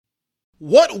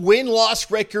What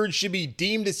win-loss record should be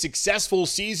deemed a successful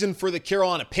season for the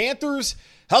Carolina Panthers?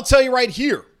 I'll tell you right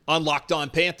here on Locked On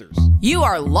Panthers. You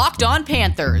are Locked On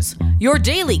Panthers, your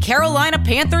daily Carolina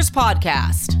Panthers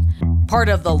podcast. Part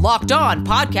of the Locked On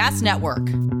Podcast Network.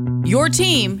 Your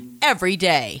team every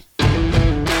day.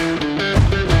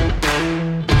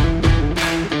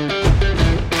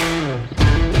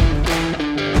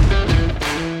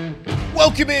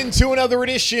 Welcome into another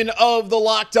edition of the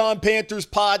Locked On Panthers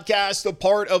podcast, a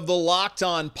part of the Locked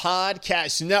On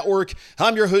Podcast Network.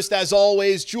 I'm your host, as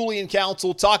always, Julian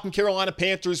Council, talking Carolina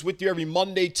Panthers with you every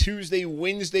Monday, Tuesday,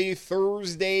 Wednesday,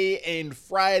 Thursday, and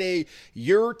Friday.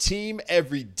 Your team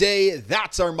every day.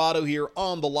 That's our motto here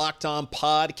on the Locked On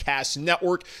Podcast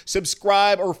Network.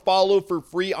 Subscribe or follow for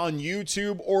free on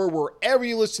YouTube or wherever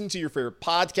you listen to your favorite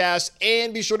podcast.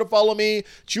 And be sure to follow me,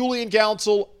 Julian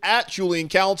Council, at Julian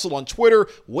Council on Twitter,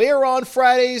 where on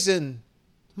Fridays, and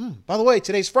by the way,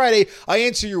 today's Friday, I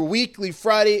answer your weekly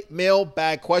Friday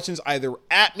mailbag questions either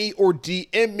at me or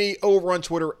DM me over on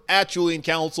Twitter at Julian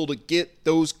Council to get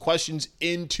those questions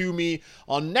into me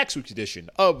on next week's edition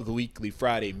of the weekly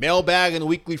Friday mailbag. And the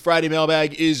weekly Friday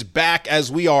mailbag is back as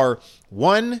we are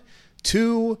 1,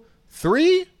 2,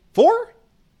 3, 4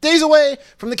 days away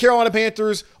from the Carolina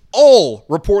Panthers all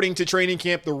reporting to training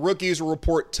camp. The rookies will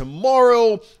report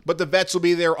tomorrow, but the vets will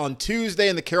be there on Tuesday,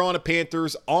 and the Carolina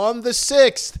Panthers on the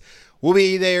 6th will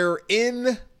be there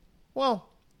in, well,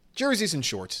 jerseys and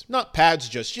shorts. Not pads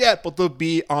just yet, but they'll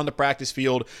be on the practice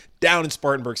field down in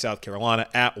Spartanburg, South Carolina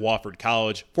at Wofford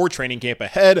College for training camp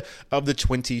ahead of the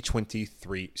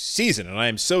 2023 season. And I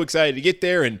am so excited to get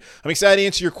there, and I'm excited to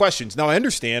answer your questions. Now, I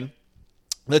understand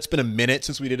it's been a minute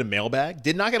since we did a mailbag.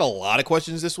 Did not get a lot of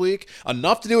questions this week.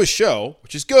 Enough to do a show,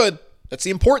 which is good. That's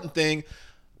the important thing.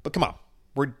 But come on.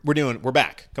 We're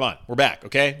back. Come on. We're back,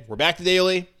 okay? We're back to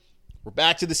daily. We're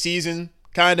back to the season.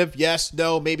 Kind of. Yes,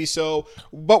 no, maybe so.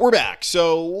 But we're back.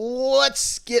 So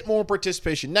let's get more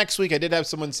participation. Next week, I did have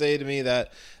someone say to me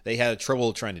that they had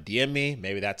trouble trying to DM me.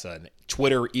 Maybe that's a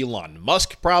Twitter Elon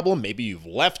Musk problem. Maybe you've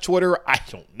left Twitter. I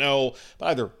don't know. But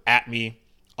either at me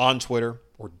on Twitter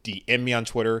or DM me on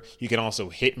Twitter. You can also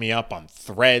hit me up on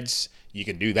Threads. You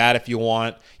can do that if you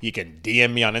want. You can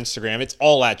DM me on Instagram. It's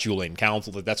all at Julian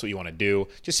Council if that's what you want to do.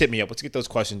 Just hit me up. Let's get those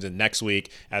questions in next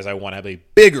week as I want to have a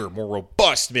bigger, more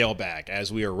robust mailbag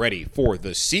as we are ready for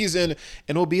the season. And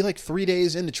it'll be like 3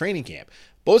 days into training camp.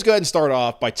 But let's go ahead and start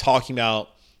off by talking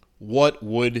about what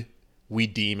would we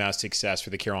deem as success for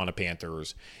the Carolina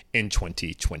Panthers in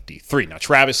 2023. Now,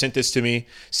 Travis sent this to me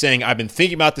saying, I've been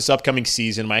thinking about this upcoming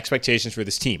season, my expectations for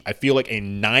this team. I feel like a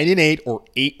 9-8 or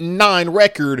 8-9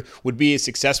 record would be a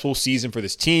successful season for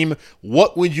this team.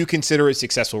 What would you consider a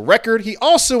successful record? He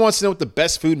also wants to know what the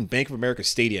best food in Bank of America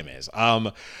Stadium is.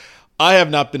 I have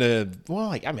not been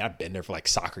I've been there for like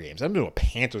soccer games. I haven't been to a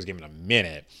Panthers game in a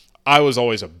minute. I was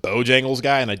always a Bojangles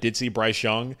guy, and I did see Bryce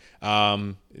Young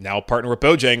now partner with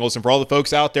Bojangles. And for all the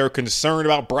folks out there concerned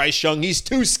about Bryce Young, he's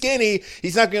too skinny.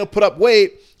 He's not going to put up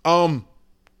weight.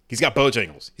 He's got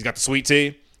Bojangles. He's got the sweet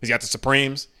tea. He's got the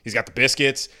Supremes. He's got the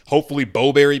biscuits. Hopefully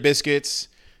Bowberry biscuits.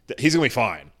 He's going to be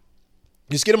fine.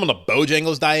 Just get him on the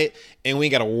Bojangles diet, and we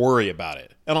ain't got to worry about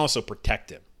it. And also protect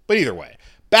him. But either way,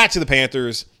 back to the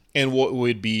Panthers and what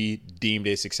would be deemed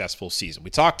a successful season. We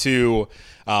talked to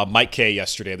Mike Kay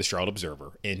yesterday of the Charlotte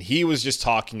Observer, and he was just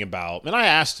talking about, and I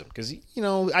asked him, because,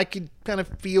 I could kind of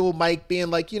feel Mike being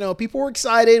like, people were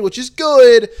excited, which is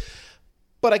good,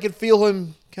 but I could feel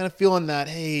him kind of feeling that,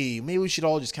 hey, maybe we should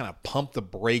all just kind of pump the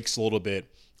brakes a little bit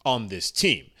on this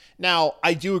team. Now,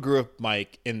 I do agree with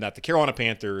Mike in that the Carolina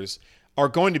Panthers are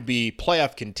going to be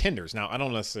playoff contenders. Now, I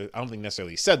don't think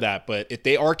necessarily he said that, but if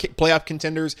they are playoff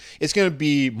contenders, it's going to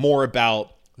be more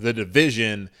about the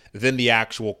division than the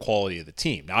actual quality of the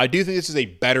team. Now, I do think this is a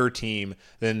better team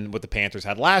than what the Panthers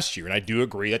had last year, and I do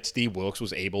agree that Steve Wilks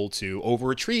was able to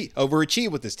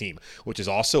overachieve with this team, which is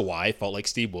also why I felt like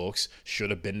Steve Wilks should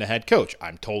have been the head coach.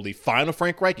 I'm totally fine with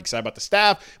Frank Reich, excited about the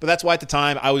staff, but that's why at the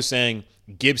time I was saying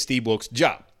give Steve Wilks the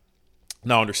job.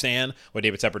 Now, I understand why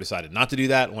David Tepper decided not to do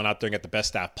that, went out there and got the best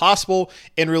staff possible,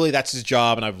 and really that's his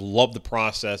job, and I've loved the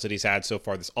process that he's had so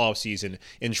far this offseason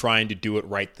in trying to do it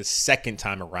right the second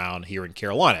time around here in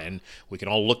Carolina. And we can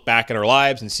all look back at our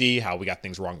lives and see how we got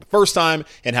things wrong the first time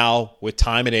and how, with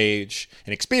time and age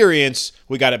and experience,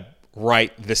 we got it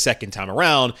right the second time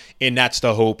around, and that's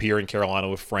the hope here in Carolina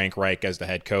with Frank Reich as the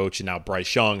head coach and now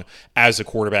Bryce Young as the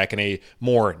quarterback and a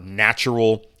more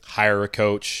natural hire a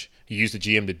coach. He used the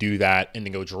GM to do that and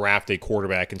then go draft a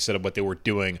quarterback instead of what they were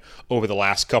doing over the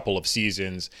last couple of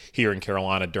seasons here in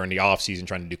Carolina during the offseason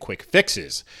trying to do quick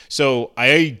fixes. So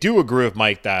I do agree with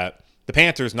Mike that The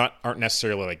Panthers aren't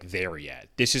necessarily like there yet.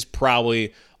 This is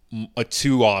probably a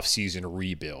 2 off-season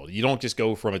rebuild. You don't just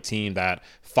go from a team that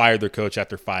fired their coach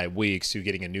after 5 weeks to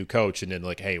getting a new coach and then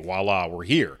like, hey, voila, we're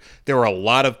here. There are a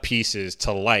lot of pieces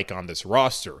to like on this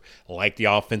roster, like the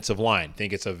offensive line. I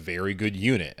think it's a very good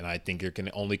unit, and I think it can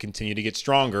only continue to get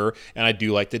stronger, and I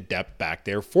do like the depth back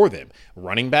there for them.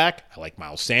 Running back, I like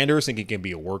Miles Sanders. I think he can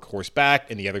be a workhorse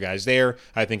back, and the other guys there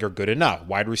I think are good enough.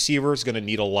 Wide receiver is going to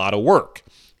need a lot of work.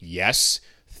 Yes,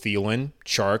 Thielen,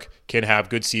 Chark can have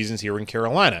good seasons here in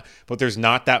Carolina, but there's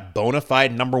not that bona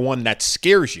fide number one that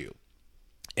scares you.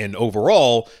 And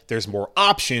overall, there's more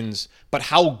options, but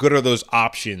how good are those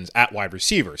options at wide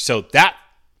receiver? So that,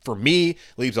 for me,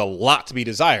 leaves a lot to be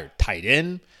desired. Tight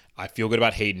end, I feel good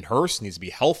about Hayden Hurst. Needs to be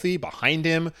healthy behind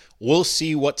him. We'll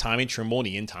see what Tommy Trimble and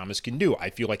Ian Thomas can do. I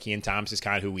feel like Ian Thomas is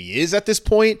kind of who he is at this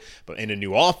point, but in a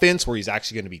new offense where he's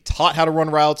actually going to be taught how to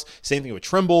run routes, same thing with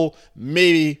Trimble,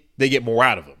 maybe they get more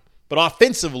out of him. But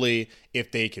offensively,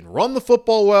 if they can run the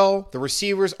football well, the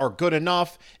receivers are good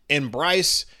enough, and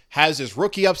Bryce has his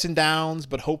rookie ups and downs,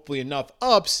 but hopefully enough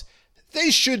ups, they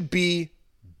should be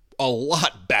a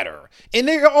lot better. And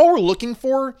all we're looking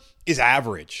for is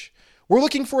average. We're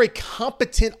looking for a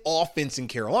competent offense in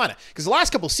Carolina, because the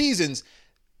last couple seasons,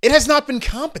 it has not been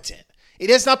competent. It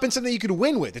has not been something you could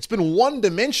win with. It's been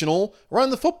one-dimensional run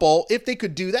the football if they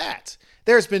could do that.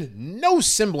 There's been no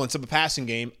semblance of a passing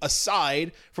game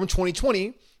aside from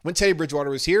 2020 when Teddy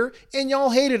Bridgewater was here, and y'all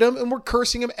hated him and were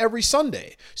cursing him every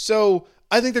Sunday. So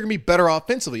I think they're going to be better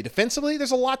offensively. Defensively,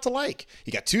 there's a lot to like.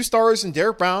 You got 2 stars in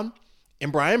Derek Brown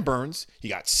and Brian Burns. You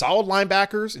got solid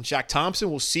linebackers and Shaq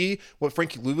Thompson. We'll see what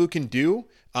Frankie Louvu can do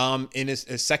in his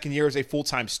second year as a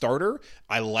full-time starter.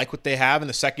 I like what they have in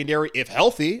the secondary. If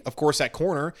healthy, of course, at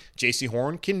corner, J.C.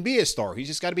 Horn can be a star. He's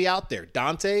just got to be out there.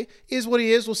 Dante is what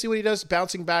he is. We'll see what he does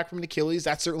bouncing back from an Achilles.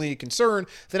 That's certainly a concern.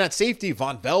 Then at safety,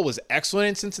 Von Bell was excellent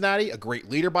in Cincinnati, a great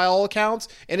leader by all accounts,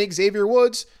 and Xavier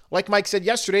Woods, like Mike said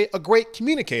yesterday, a great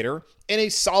communicator and a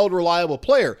solid, reliable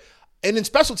player. And in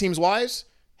special teams-wise,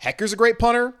 Hecker's a great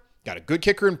punter. Got a good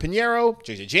kicker in Pinheiro.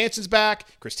 J.J. Jansen's back.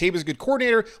 Chris Tabor's a good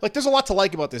coordinator. Like, there's a lot to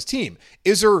like about this team.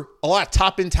 Is there a lot of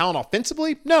top-end talent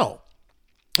offensively? No.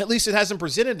 At least it hasn't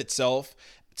presented itself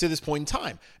to this point in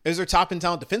time. Is there top-end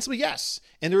talent defensively? Yes.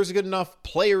 And there's good enough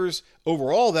players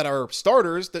overall that are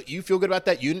starters that you feel good about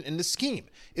that unit in the scheme.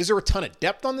 Is there a ton of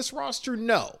depth on this roster?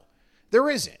 No. There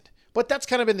isn't. But that's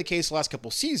kind of been the case the last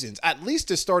couple seasons. At least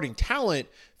the starting talent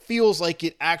feels like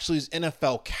it actually is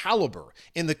NFL caliber,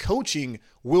 and the coaching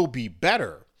will be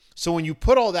better. So when you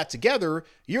put all that together,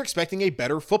 you're expecting a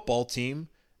better football team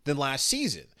than last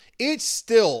season. It's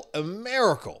still a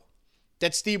miracle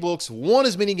that Steve Wilks won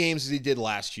as many games as he did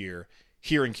last year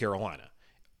here in Carolina.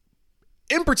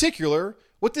 In particular,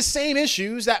 with the same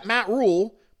issues that Matt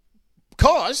Rule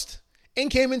caused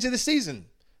and came into the season.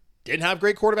 Didn't have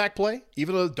great quarterback play,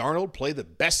 even though Darnold played the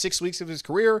best 6 weeks of his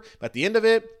career. But at the end of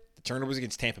it, the turnovers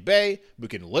against Tampa Bay, we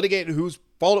can litigate whose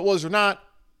fault it was or not.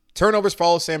 Turnovers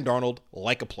follow Sam Darnold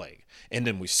like a plague. And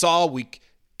then we saw week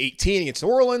 18 against New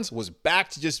Orleans was back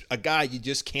to just a guy you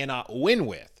just cannot win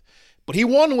with. But he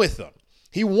won with them.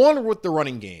 He won with the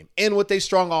running game and with a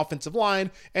strong offensive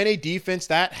line and a defense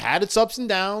that had its ups and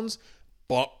downs,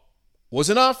 but was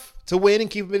enough to win and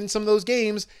keep it in some of those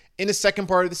games in the second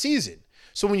part of the season.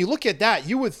 So when you look at that,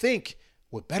 you would think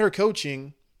with better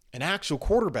coaching, an actual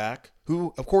quarterback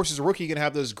who, of course, is a rookie, going to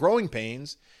have those growing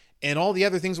pains and all the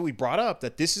other things that we brought up,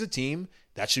 that this is a team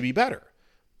that should be better.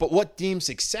 But what deems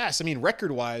success? I mean,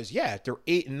 record-wise, yeah, they're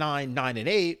 8-9,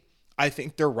 9-8. I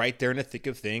think they're right there in the thick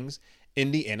of things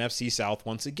in the NFC South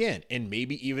once again, and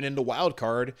maybe even in the wild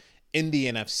card in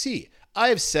the NFC. I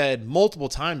have said multiple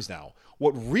times now,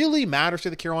 what really matters to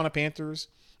the Carolina Panthers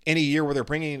in a year where they're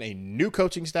bringing in a new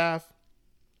coaching staff,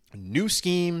 new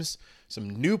schemes, some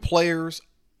new players,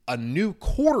 a new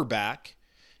quarterback,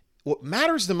 what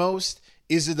matters the most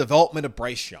is the development of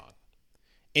Bryce Young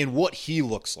and what he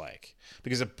looks like.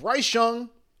 Because if Bryce Young,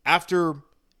 after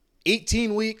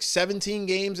 18 weeks, 17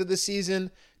 games of the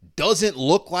season, doesn't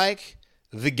look like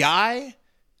the guy,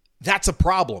 that's a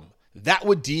problem. That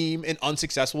would deem an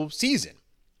unsuccessful season.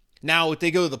 Now, if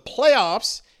they go to the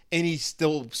playoffs and he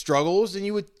still struggles, then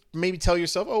you would maybe tell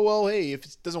yourself, oh, well, hey, if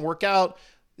it doesn't work out,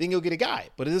 then you'll get a guy.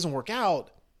 But it doesn't work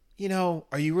out,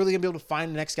 are you really going to be able to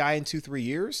find the next guy in 2-3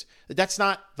 years? That's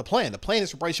not the plan. The plan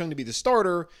is for Bryce Young to be the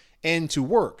starter and to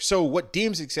work. So what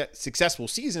deems a successful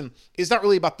season is not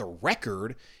really about the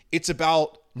record. It's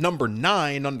about number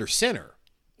 9 under center.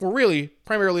 Or really,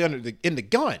 primarily in the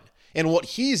gun, and what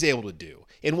he's able to do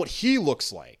and what he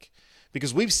looks like.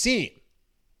 Because we've seen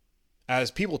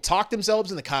as people talk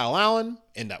themselves into Kyle Allen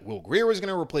and that Will Grier was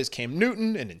going to replace Cam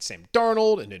Newton and then Sam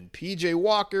Darnold and then PJ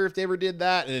Walker, if they ever did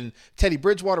that, and then Teddy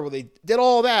Bridgewater, where they did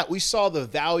all that, we saw the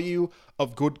value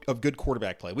of good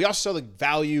quarterback play. We also saw the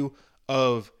value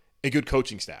of a good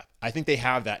coaching staff. I think they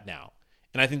have that now.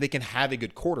 And I think they can have a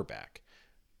good quarterback.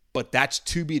 But that's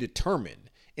to be determined.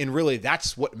 And really,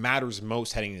 that's what matters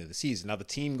most heading into the season. Now, the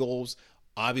team goals,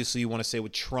 obviously, you want to say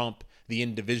would trump the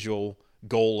individual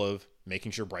goal of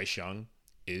making sure Bryce Young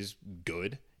is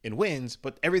good and wins.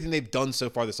 But everything they've done so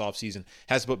far this offseason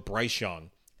has put Bryce Young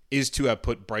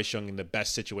in the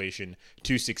best situation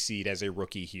to succeed as a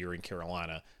rookie here in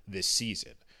Carolina this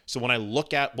season. So when I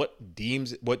look at what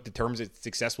determines a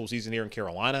successful season here in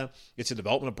Carolina, it's the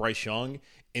development of Bryce Young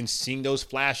and seeing those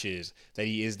flashes that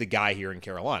he is the guy here in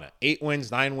Carolina. 8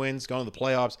 wins, 9 wins, going to the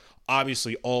playoffs.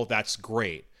 Obviously, all of that's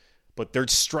great. But they're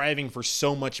striving for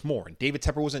so much more. And David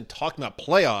Tepper wasn't talking about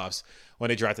playoffs when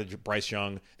they drafted Bryce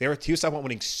Young. He was talking about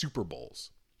winning Super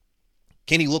Bowls.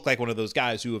 Can he look like one of those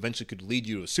guys who eventually could lead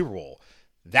you to a Super Bowl?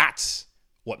 That's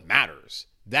what matters.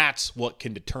 That's what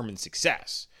can determine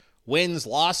success. Wins,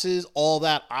 losses, all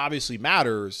that obviously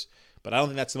matters, but I don't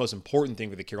think that's the most important thing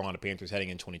for the Carolina Panthers heading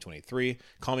in 2023.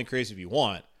 Call me crazy if you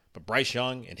want, but Bryce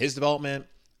Young and his development,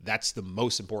 that's the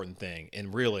most important thing.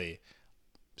 And really,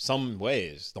 some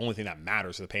ways, the only thing that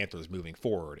matters to the Panthers moving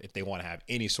forward if they want to have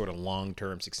any sort of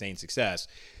long-term sustained success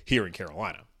here in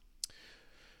Carolina.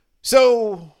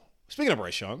 So, speaking of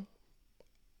Bryce Young,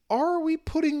 are we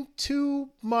putting too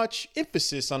much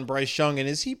emphasis on Bryce Young, and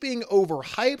is he being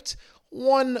overhyped?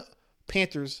 One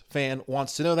Panthers fan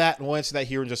wants to know that, and we'll answer that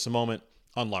here in just a moment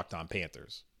on Locked On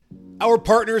Panthers. Our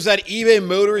partners at eBay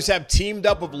Motors have teamed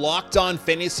up with Locked On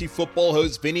Fantasy Football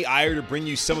host Vinny Iyer to bring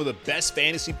you some of the best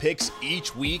fantasy picks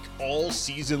each week, all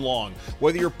season long.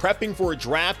 Whether you're prepping for a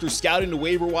draft or scouting the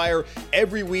waiver wire,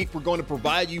 every week we're going to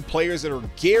provide you players that are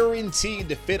guaranteed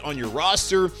to fit on your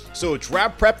roster. So with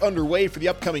draft prep underway for the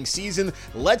upcoming season,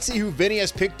 let's see who Vinny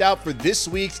has picked out for this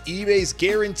week's eBay's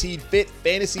Guaranteed Fit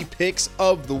Fantasy Picks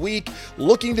of the Week.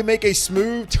 Looking to make a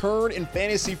smooth turn in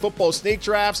fantasy football snake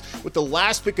drafts with the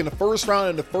last pick in the first round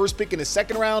and the first pick in the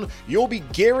second round, you'll be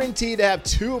guaranteed to have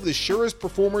two of the surest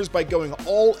performers by going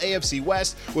all AFC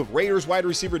West with Raiders wide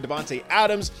receiver Devontae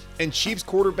Adams and Chiefs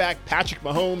quarterback Patrick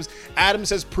Mahomes. Adams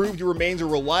has proved he remains a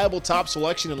reliable top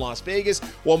selection in Las Vegas,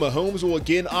 while Mahomes will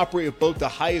again operate with both the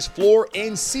highest floor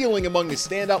and ceiling among the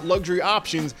standout luxury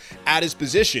options at his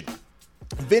position.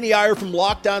 Vinny Iyer from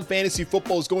Locked On Fantasy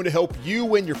Football is going to help you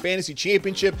win your fantasy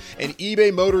championship, and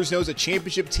eBay Motors knows a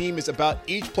championship team is about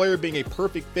each player being a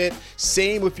perfect fit.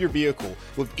 Same with your vehicle.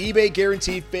 With eBay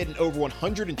Guaranteed Fit and over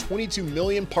 122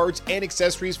 million parts and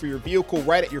accessories for your vehicle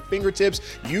right at your fingertips,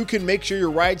 you can make sure your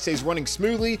ride stays running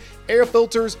smoothly. Air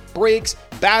filters, brakes,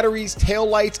 batteries,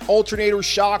 taillights, alternators,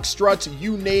 shocks, struts,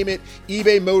 you name it,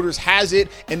 eBay Motors has it,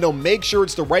 and they'll make sure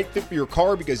it's the right fit for your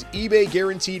car because eBay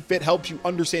Guaranteed Fit helps you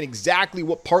understand exactly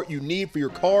what part you need for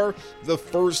your car the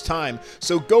first time.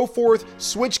 So go forth,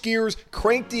 switch gears,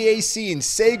 crank the AC, and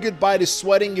say goodbye to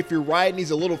sweating if your ride needs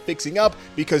a little fixing up,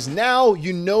 because now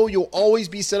you know you'll always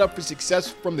be set up for success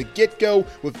from the get-go.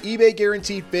 With eBay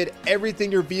Guaranteed Fit,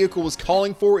 everything your vehicle is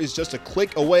calling for is just a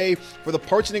click away. For the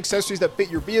parts and accessories that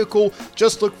fit your vehicle,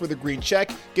 just look for the green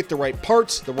check. Get the right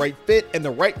parts, the right fit, and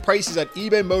the right prices at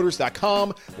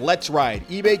ebaymotors.com. Let's ride.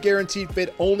 eBay Guaranteed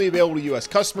Fit, only available to U.S.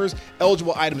 customers.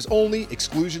 Eligible items only.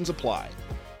 Exclusions apply.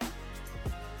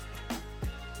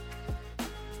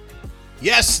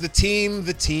 Yes, the team.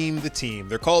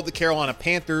 They're called the Carolina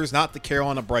Panthers, not the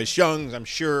Carolina Bryce Youngs. I'm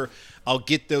sure I'll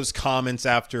get those comments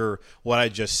after what I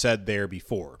just said there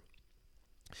before.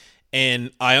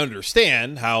 And I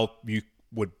understand how you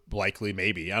would likely,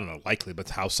 but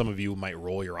how some of you might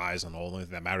roll your eyes on all the only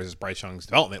thing that matters is Bryce Young's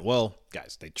development. Well,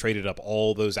 guys, they traded up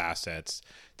all those assets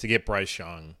to get Bryce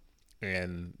Young,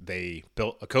 and they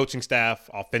built a coaching staff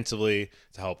offensively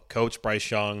to help coach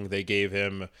Bryce Young. They gave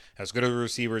him as good of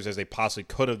receivers as they possibly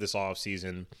could have this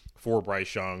offseason for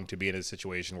Bryce Young to be in a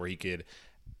situation where he could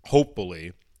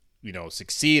hopefully,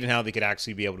 succeed, and how they could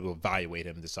actually be able to evaluate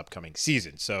him this upcoming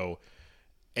season. So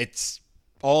it's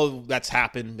all that's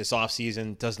happened this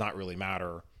offseason does not really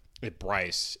matter if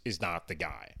Bryce is not the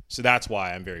guy. So that's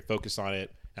why I'm very focused on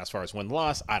it. As far as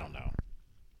win-loss, I don't know.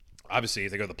 Obviously,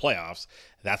 if they go to the playoffs,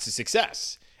 that's a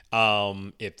success.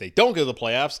 If they don't go to the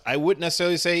playoffs, I wouldn't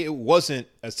necessarily say it wasn't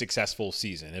a successful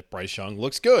season. If Bryce Young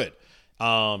looks good,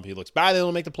 if he looks bad, they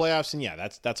don't make the playoffs, and yeah,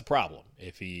 that's a problem.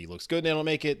 If he looks good and they don't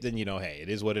make it, then hey, it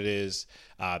is what it is.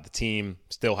 The team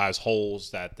still has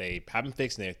holes that they haven't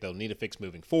fixed, and they'll need to fix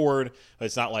moving forward. But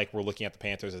it's not like we're looking at the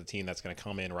Panthers as a team that's going to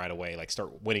come in right away, like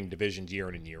start winning divisions year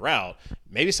in and year out.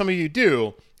 Maybe some of you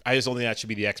do, I just don't think that should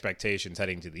be the expectations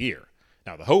heading into the year.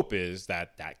 Now, the hope is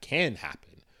that that can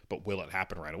happen, but will it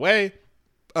happen right away?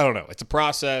 I don't know. It's a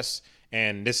process,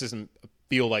 and this doesn't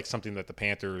feel like something that the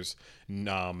Panthers'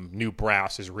 new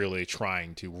brass is really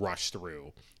trying to rush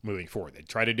through moving forward. They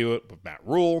tried to do it with Matt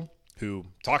Rule, who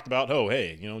talked about, oh,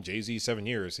 hey, Jay-Z, 7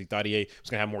 years. He thought he was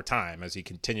going to have more time as he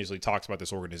continuously talks about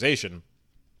this organization.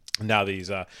 Now that he's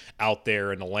out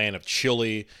there in the land of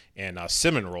chili and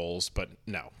cinnamon rolls. But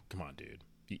no, come on, dude.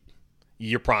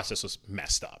 Your process was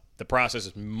messed up. The process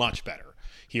is much better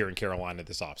here in Carolina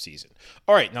this offseason.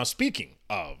 All right, now speaking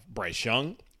of Bryce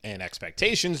Young and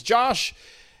expectations, Josh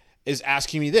is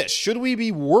asking me this. Should we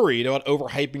be worried about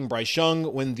overhyping Bryce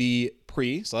Young when the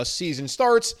season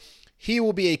starts? He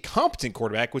will be a competent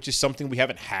quarterback, which is something we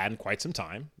haven't had in quite some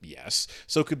time. Yes.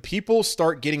 So could people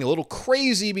start getting a little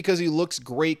crazy because he looks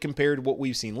great compared to what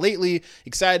we've seen lately?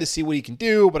 Excited to see what he can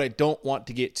do, but I don't want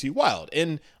to get too wild.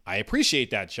 And I appreciate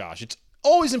that, Josh. It's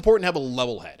always important to have a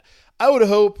level head. I would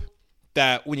hope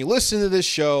that when you listen to this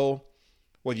show,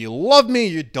 whether you love me or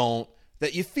you don't,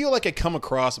 that you feel like I come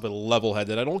across with a level head,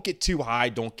 that I don't get too high,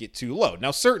 don't get too low. Now,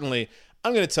 certainly,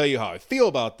 I'm going to tell you how I feel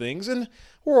about things, and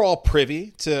we're all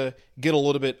privy to get a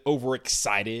little bit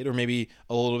overexcited or maybe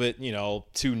a little bit,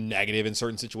 too negative in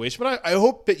certain situations. But I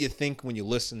hope that you think when you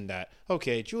listen that,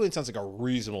 okay, Julian sounds like a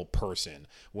reasonable person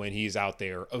when he's out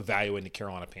there evaluating the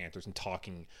Carolina Panthers and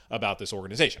talking about this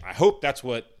organization. I hope that's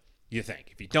what you think.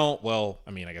 If you don't, well,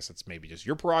 I guess that's maybe just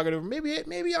your prerogative.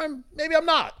 Maybe I'm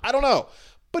not. I don't know.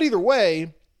 But either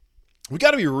way, we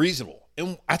got to be reasonable.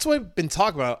 And that's what I've been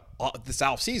talking about this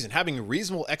offseason, having a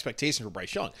reasonable expectation for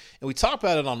Bryce Young. And we talked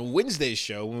about it on Wednesday's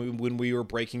show when we were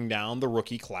breaking down the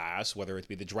rookie class, whether it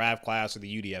be the draft class or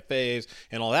the UDFAs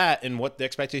and all that, and what the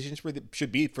expectations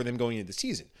should be for them going into the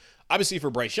season. Obviously, for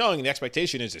Bryce Young, the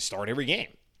expectation is to start every game.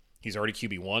 He's already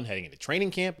QB1 heading into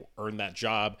training camp, earned that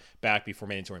job back before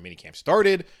mandatory minicamp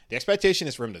started. The expectation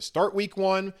is for him to start week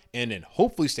 1 and then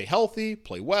hopefully stay healthy,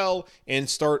 play well, and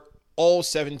start all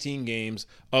 17 games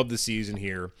of the season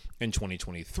here in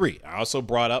 2023. I also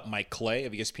brought up Mike Clay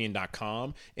of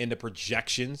ESPN.com and the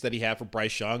projections that he had for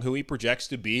Bryce Young, who he projects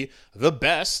to be the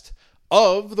best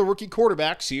of the rookie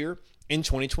quarterbacks here in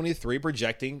 2023,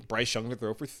 projecting Bryce Young to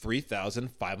throw for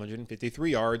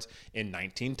 3,553 yards and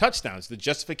 19 touchdowns. The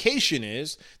justification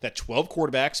is that 12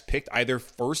 quarterbacks picked either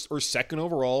first or second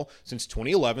overall since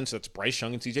 2011, so that's Bryce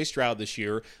Young and CJ Stroud this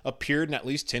year, appeared in at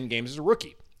least 10 games as a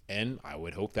rookie. And I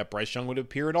would hope that Bryce Young would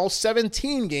appear in all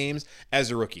 17 games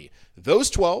as a rookie. Those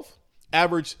 12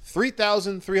 averaged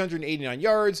 3,389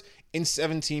 yards and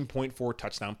 17.4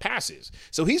 touchdown passes.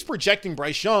 So he's projecting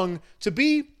Bryce Young to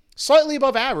be slightly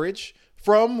above average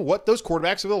from what those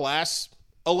quarterbacks over the last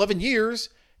 11 years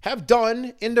have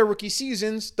done in their rookie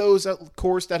seasons, those, of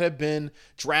course, that have been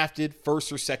drafted first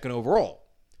or second overall.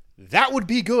 That would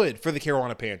be good for the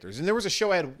Carolina Panthers. And there was a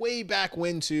show I had way back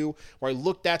when, too, where I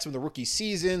looked at some of the rookie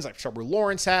seasons like Trevor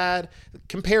Lawrence had,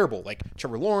 comparable, like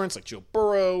Trevor Lawrence, like Joe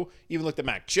Burrow, even looked at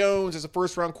Mac Jones as a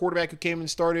first-round quarterback who came and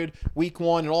started week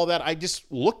 1 and all that. I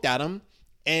just looked at him,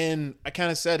 and I kind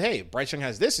of said, hey, if Bryce Young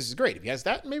has this is great. If he has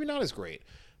that, maybe not as great.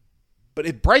 But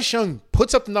if Bryce Young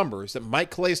puts up the numbers that Mike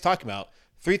Clay is talking about,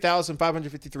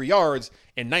 3,553 yards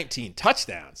and 19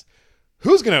 touchdowns,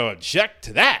 who's going to object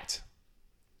to that?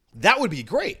 That would be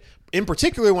great. In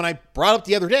particular, when I brought up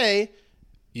the other day,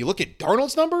 you look at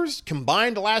Darnold's numbers,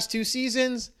 combined the last 2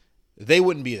 seasons, they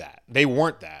wouldn't be that. They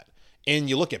weren't that. And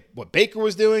you look at what Baker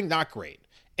was doing, not great.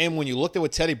 And when you looked at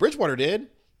what Teddy Bridgewater did,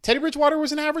 Teddy Bridgewater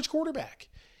was an average quarterback.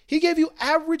 He gave you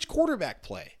average quarterback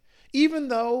play. Even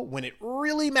though when it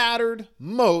really mattered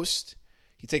most,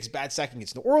 he takes a bad sack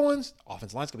against New Orleans.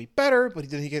 Offensive line's going to be better, but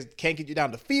he can't get you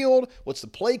down the field. What's the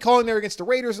play calling there against the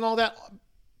Raiders and all that?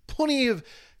 Plenty of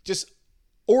just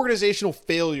organizational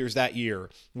failures that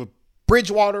year with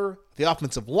Bridgewater, the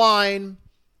offensive line,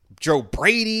 Joe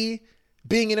Brady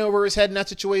being in over his head in that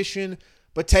situation.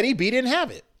 But Teddy B didn't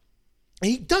have it. And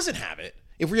he doesn't have it.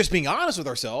 If we're just being honest with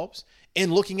ourselves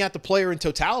and looking at the player in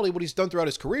totality, what he's done throughout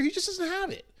his career, he just doesn't have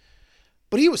it.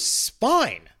 But he was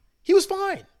fine. He was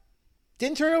fine.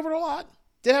 Didn't turn over a lot.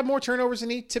 Did have more turnovers than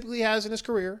he typically has in his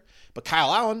career. But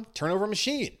Kyle Allen, turnover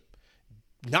machine.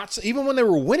 Not so, even when they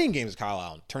were winning games, Kyle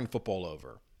Allen turned football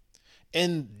over.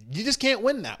 And you just can't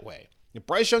win that way. If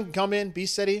Bryce Young can come in, be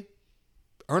steady,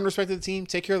 earn respect of the team,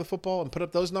 take care of the football, and put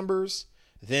up those numbers,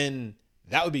 then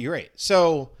that would be great.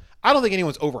 So I don't think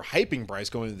anyone's overhyping Bryce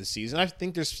going into the season. I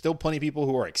think there's still plenty of people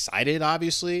who are excited,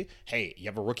 obviously. Hey, you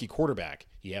have a rookie quarterback.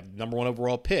 You have the number 1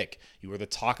 overall pick. You were the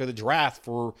talk of the draft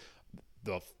for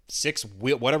the 6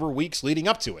 whatever weeks leading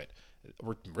up to it.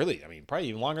 really, I mean, probably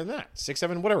even longer than that, 6,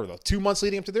 7, whatever, the 2 months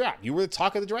leading up to the draft. You were the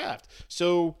talk of the draft.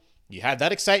 So you had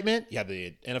that excitement. You had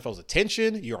the NFL's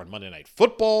attention. You're on Monday Night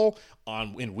Football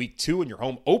in week 2 in your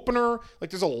home opener. Like,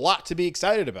 there's a lot to be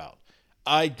excited about.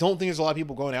 I don't think there's a lot of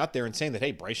people going out there and saying that,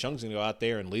 hey, Bryce Young's going to go out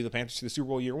there and lead the Panthers to the Super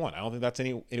Bowl year 1. I don't think that's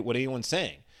what anyone's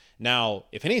saying. Now,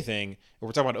 if anything, if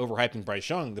we're talking about overhyping Bryce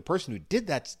Young, the person who did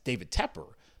that's David Tepper.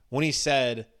 When he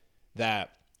said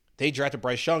that they drafted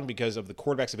Bryce Young because of the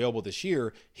quarterbacks available this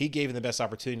year, he gave him the best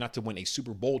opportunity not to win a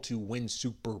Super Bowl, to win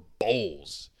Super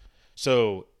Bowls.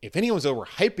 So if anyone's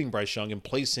overhyping Bryce Young and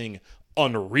placing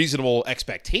unreasonable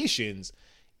expectations,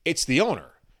 it's the owner.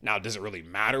 Now, does it really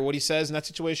matter what he says in that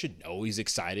situation? No, he's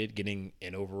excited, getting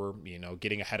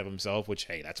ahead of himself, which,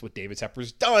 hey, that's what David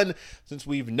Tepper's done since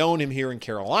we've known him here in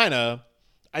Carolina.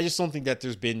 I just don't think that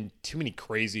there's been too many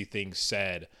crazy things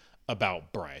said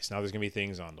about Bryce. Now, there's going to be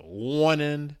things on the one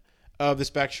end of the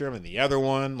spectrum and the other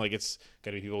one. Like, it's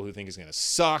going to be people who think he's going to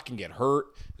suck and get hurt.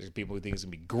 There's people who think he's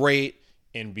going to be great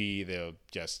and be the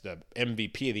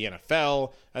MVP of the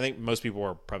NFL. I think most people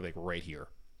are probably like right here.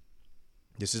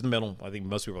 This is the middle. I think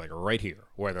most people are like right here,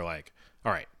 where they're like,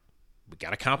 all right, we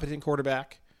got a competent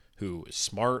quarterback who is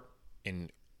smart and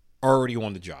already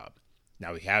won the job.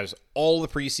 Now he has all the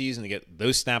preseason to get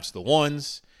those snaps to the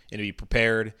ones and to be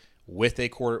prepared with a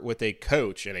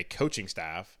coach and a coaching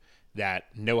staff that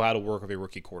know how to work with a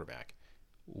rookie quarterback.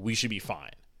 We should be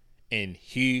fine. And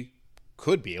he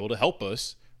could be able to help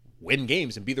us win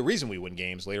games and be the reason we win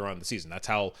games later on in the season. That's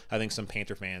how I think some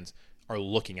Panther fans are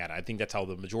looking at it. I think that's how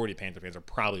the majority of Panther fans are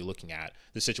probably looking at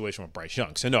the situation with Bryce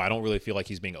Young. So no, I don't really feel like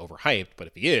he's being overhyped, but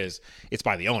if he is, it's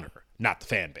by the owner, not the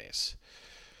fan base.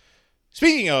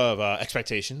 Speaking of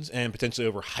expectations and potentially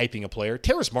overhyping a player,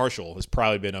 Terrace Marshall has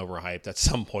probably been overhyped at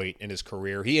some point in his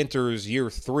career. He enters year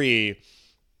 3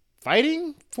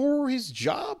 fighting for his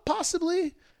job,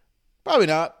 possibly? Probably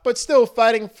not, but still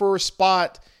fighting for a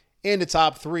spot in the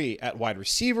top 3 at wide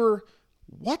receiver.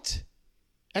 What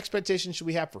expectations should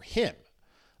we have for him?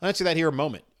 I'll answer that here in a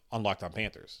moment on Locked On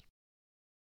Panthers.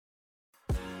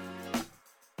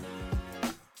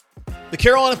 The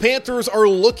Carolina Panthers are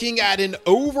looking at an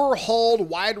overhauled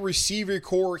wide receiver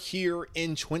core here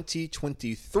in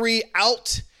 2023.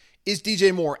 Out is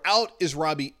DJ Moore. Out is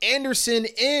Robbie Anderson.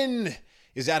 In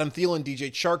is Adam Thielen, DJ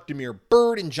Chark, Damiere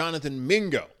Byrd, and Jonathan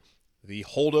Mingo. The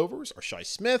holdovers are Shi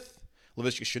Smith,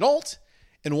 Laviska Shenault,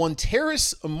 and one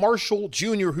Terrace Marshall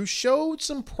Jr., who showed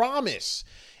some promise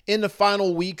in the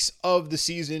final weeks of the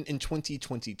season in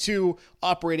 2022,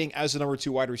 operating as the number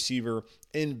 2 wide receiver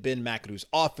in Ben McAdoo's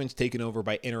offense, taken over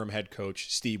by interim head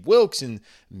coach Steve Wilks, and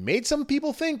made some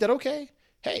people think that, okay,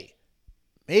 hey,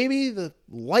 maybe the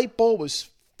light bulb was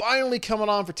finally coming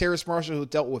on for Terrace Marshall, who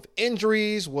dealt with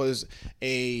injuries, was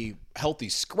a healthy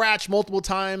scratch multiple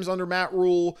times under Matt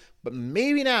Rule, but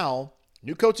maybe now,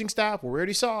 new coaching staff, we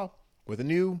already saw, with a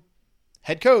new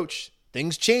head coach,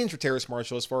 things change for Terrace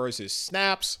Marshall as far as his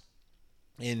snaps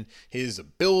and his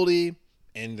ability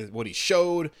and what he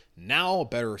showed. Now a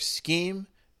better scheme,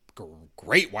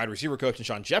 great wide receiver coach in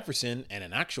Sean Jefferson, and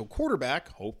an actual quarterback.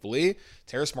 Hopefully,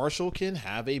 Terrace Marshall can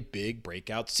have a big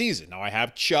breakout season. Now I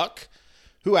have Chuck,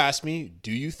 who asked me,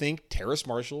 do you think Terrace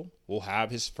Marshall will have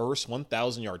his first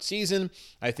 1,000-yard season?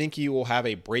 I think he will have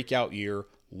a breakout year.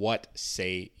 What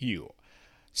say you?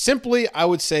 Simply, I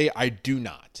would say I do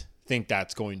not think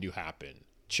that's going to happen,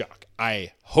 Chuck.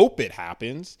 I hope it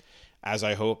happens, as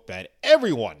I hope that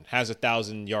everyone has a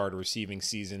 1,000-yard receiving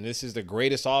season. This is the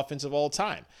greatest offense of all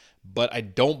time. But I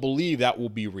don't believe that will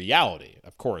be reality,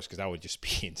 of course, because that would just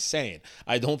be insane.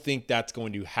 I don't think that's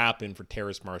going to happen for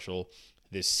Terrace Marshall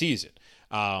this season.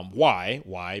 Why?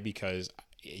 Why? Because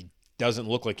it doesn't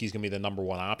look like he's going to be the number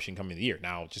 1 option coming into the year.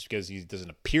 Now, just because he doesn't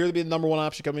appear to be the number 1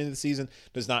 option coming into the season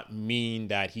does not mean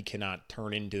that he cannot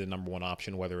turn into the number 1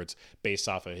 option, whether it's based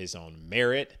off of his own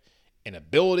merit and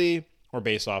ability or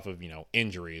based off of,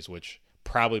 injuries, which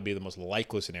probably be the most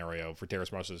likely scenario for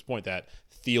Terrace Marshall at this point, that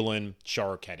Thielen,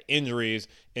 Chark had injuries,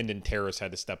 and then Terrace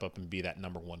had to step up and be that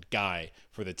number 1 guy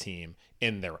for the team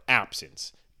in their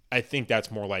absence. I think that's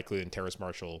more likely than Terrace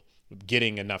Marshall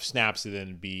getting enough snaps to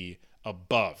then be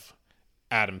above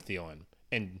Adam Thielen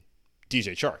and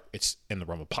DJ Chark. It's in the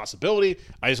realm of possibility.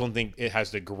 I just don't think it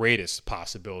has the greatest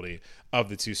possibility of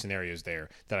the 2 scenarios there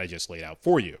that I just laid out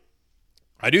for you.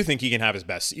 I do think he can have his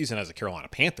best season as a Carolina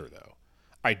Panther, though.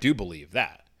 I do believe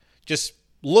that. Just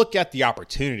look at the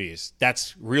opportunities.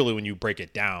 That's really when you break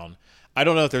it down. I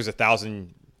don't know if there's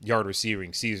 1,000-yard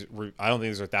receiving season. I don't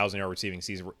think there's a 1,000-yard receiving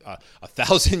season.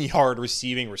 1,000-yard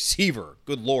receiving receiver.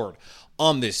 Good Lord,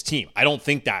 on this team. I don't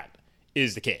think that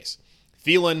is the case.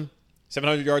 Thielen,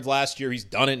 700 yards last year. He's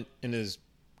done it in his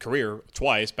career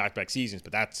twice, back-to-back seasons,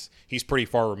 but he's pretty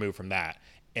far removed from that.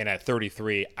 And at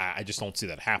 33, I just don't see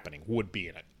that happening. Would be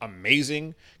an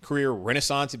amazing career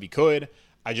renaissance if he could.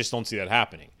 I just don't see that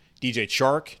happening. DJ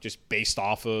Chark, just based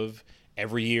off of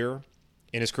every year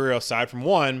in his career, aside from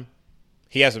one,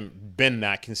 he hasn't been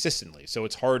that consistently. So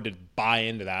it's hard to buy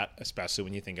into that, especially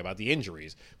when you think about the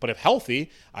injuries. But if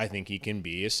healthy, I think he can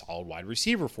be a solid wide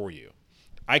receiver for you.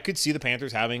 I could see the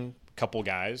Panthers having a couple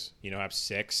guys, have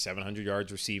 600-700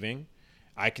 yards receiving.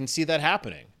 I can see that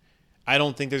happening. I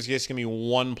don't think there's just going to be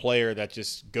one player that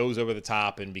just goes over the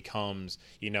top and becomes,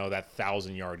 that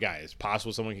 1,000-yard guy. It's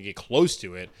possible someone can get close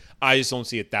to it. I just don't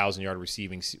see a 1,000-yard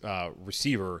receiving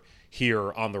receiver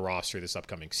here on the roster this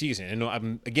upcoming season.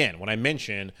 And again, when I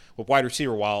mention with wide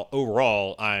receiver, while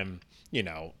overall I'm,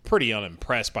 pretty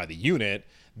unimpressed by the unit,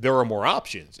 there are more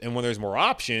options. And when there's more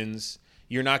options,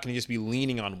 you're not going to just be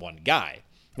leaning on one guy,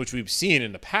 which we've seen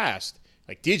in the past.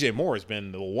 Like DJ Moore has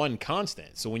been the one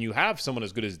constant. So when you have someone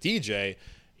as good as DJ,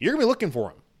 you're going to be looking for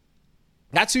him.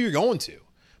 That's who you're going to.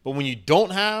 But when you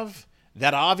don't have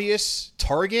that obvious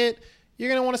target, you're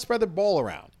going to want to spread the ball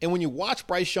around. And when you watch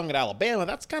Bryce Young at Alabama,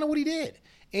 that's kind of what he did.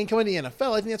 And coming to the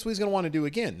NFL, I think that's what he's going to want to do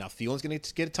again. Now, Thielen's going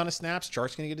to get a ton of snaps.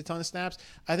 Chark's going to get a ton of snaps.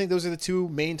 I think those are the two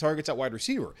main targets at wide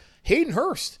receiver. Hayden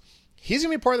Hurst, he's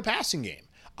going to be a part of the passing game.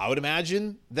 I would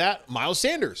imagine that Miles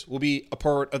Sanders will be a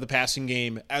part of the passing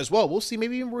game as well. We'll see.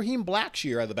 Maybe even Raheem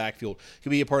Blackshear out of the backfield could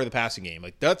be a part of the passing game.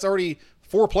 Like, that's already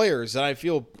 4 players that I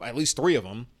feel, at least 3 of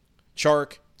them,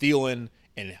 Chark, Thielen,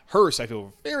 and Hurst, I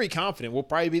feel very confident will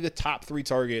probably be the top 3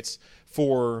 targets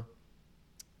for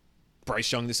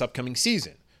Bryce Young this upcoming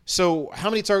season. So how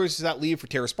many targets does that leave for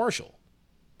Terrace Marshall?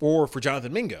 Or for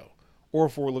Jonathan Mingo? Or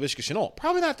for Laviska Shenault?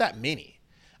 Probably not that many.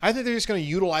 I think they're just going to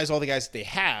utilize all the guys that they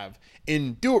have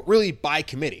and do it really by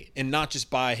committee and not just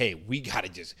by, hey, we got to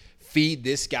just feed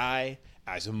this guy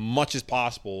as much as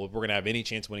possible if we're going to have any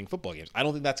chance of winning football games. I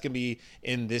don't think that's going to be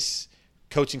in this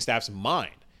coaching staff's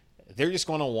mind. They're just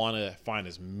going to want to find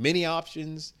as many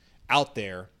options out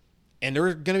there, and there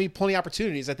are going to be plenty of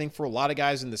opportunities, I think, for a lot of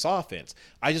guys in this offense.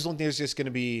 I just don't think there's just going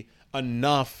to be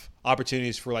enough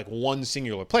opportunities for like one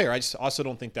singular player. I just also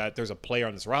don't think that there's a player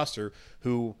on this roster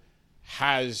who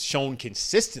has shown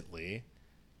consistently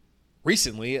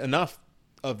recently enough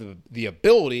of the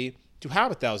ability to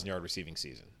have a 1,000-yard receiving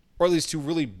season, or at least to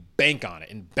really bank on it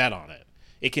and bet on it.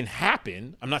 It can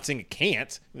happen. I'm not saying it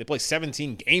can't. They play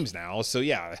 17 games now. So,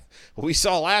 yeah, what we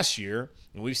saw last year,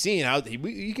 and we've seen how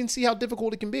you can see how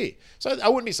difficult it can be. So I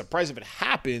wouldn't be surprised if it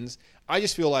happens. I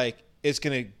just feel like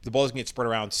the ball's going to get spread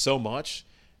around so much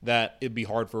that it'd be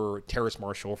hard for Terrace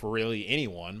Marshall, for really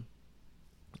anyone,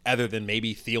 other than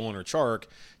maybe Thielen or Chark,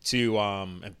 to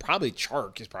and probably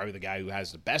Chark is probably the guy who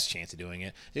has the best chance of doing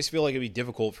it. I just feel like it'd be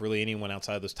difficult for really anyone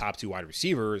outside of those top 2 wide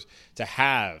receivers to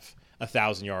have a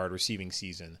 1,000-yard receiving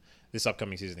season this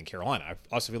upcoming season in Carolina. I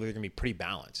also feel like they're going to be pretty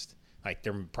balanced. Like,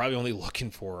 they're probably only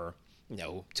looking for,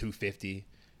 250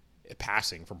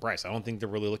 passing from Bryce. I don't think they're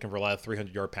really looking for a lot of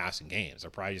 300-yard passing games.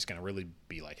 They're probably just going to really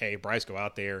be like, hey, Bryce, go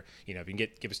out there. If you can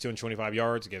give us 225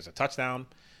 yards, give us a touchdown,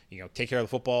 take care of the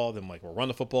football, then we'll run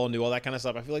the football and do all that kind of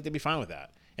stuff. I feel like they'd be fine with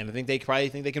that. And I think they probably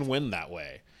think they can win that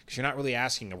way, because you're not really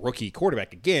asking a rookie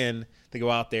quarterback again to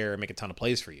go out there and make a ton of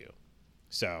plays for you.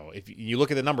 So if you look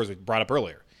at the numbers we brought up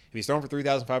earlier, if he's throwing for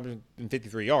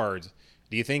 3,553 yards,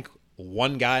 do you think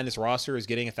one guy in this roster is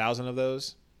getting 1,000 of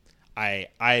those? I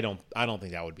don't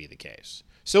think that would be the case.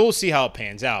 So we'll see how it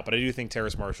pans out. But I do think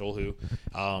Terrace Marshall, who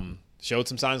showed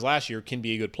some signs last year, can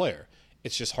be a good player.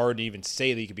 It's just hard to even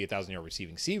say that he could be a 1,000-yard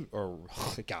receiving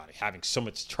having so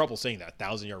much trouble saying that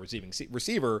 1,000-yard receiving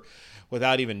receiver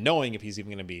without even knowing if he's even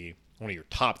going to be one of your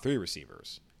top 3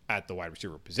 receivers at the wide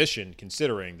receiver position,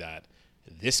 considering that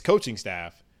this coaching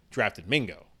staff drafted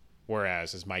Mingo,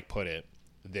 whereas, as Mike put it,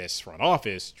 this front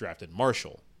office drafted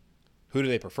Marshall. Who do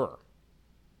they prefer?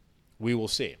 We will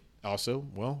see. Also,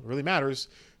 it really matters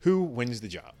who wins the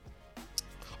job.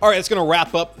 All right, that's going to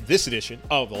wrap up this edition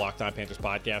of the Locked On Panthers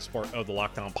podcast, part of the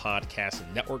Locked On Podcast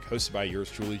Network, hosted by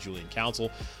yours truly, Julian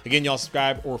Council. Again, y'all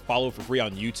subscribe or follow for free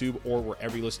on YouTube or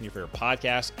wherever you listen to your favorite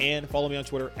podcasts, and follow me on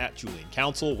Twitter at Julian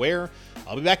Council, where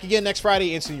I'll be back again next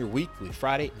Friday answering your weekly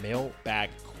Friday mailbag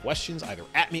questions, either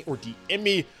at me or DM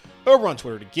me over on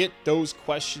Twitter to get those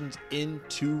questions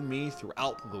into me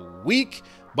throughout the week.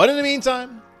 But in the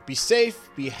meantime, be safe,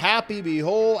 be happy, be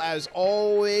whole. As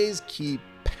always, keep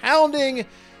pounding.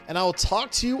 And I will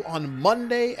talk to you on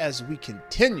Monday as we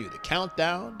continue the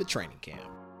countdown to training camp.